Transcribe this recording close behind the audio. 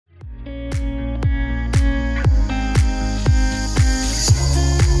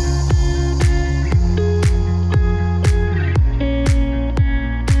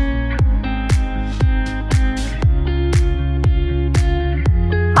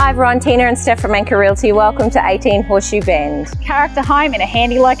Hi everyone, Tina and Steph from Anchor Realty. Welcome to 18 Horseshoe Bend. Character home in a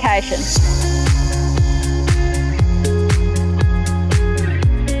handy location.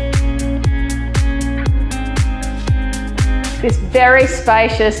 This very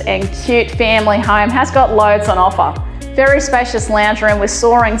spacious and cute family home has got loads on offer. Very spacious lounge room with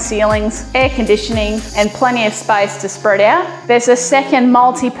soaring ceilings, air conditioning and plenty of space to spread out. There's a second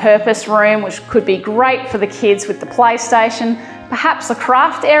multi-purpose room which could be great for the kids with the PlayStation, perhaps a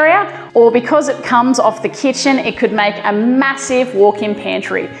craft area, or because it comes off the kitchen, it could make a massive walk-in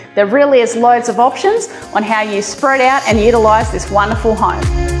pantry. There really is loads of options on how you spread out and utilise this wonderful home.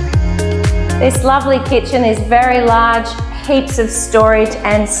 This lovely kitchen is very large, heaps of storage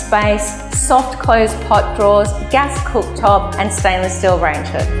and space, soft closed pot drawers, gas cooktop and stainless steel range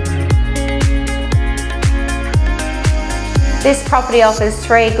hood. This property offers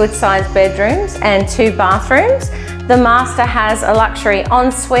 3 good sized bedrooms and 2 bathrooms. The master has a luxury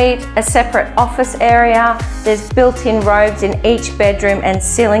ensuite, a separate office area, there's built-in robes in each bedroom and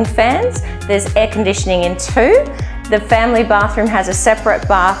ceiling fans, there's air conditioning in 2. The family bathroom has a separate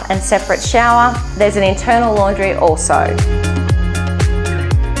bath and separate shower. There's an internal laundry also.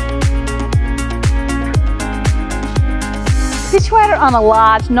 Situated on a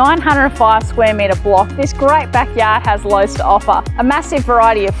large 905 square metre block, this great backyard has loads to offer. A massive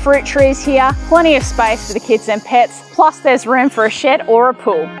variety of fruit trees here, plenty of space for the kids and pets, plus there's room for a shed or a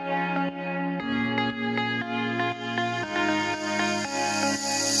pool.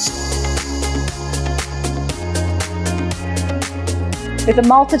 With a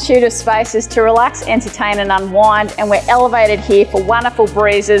multitude of spaces to relax, entertain and unwind, and we're elevated here for wonderful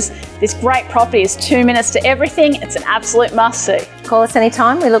breezes. This great property is 2 minutes to everything. It's an absolute must-see. Call us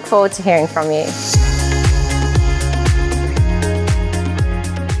anytime. We look forward to hearing from you.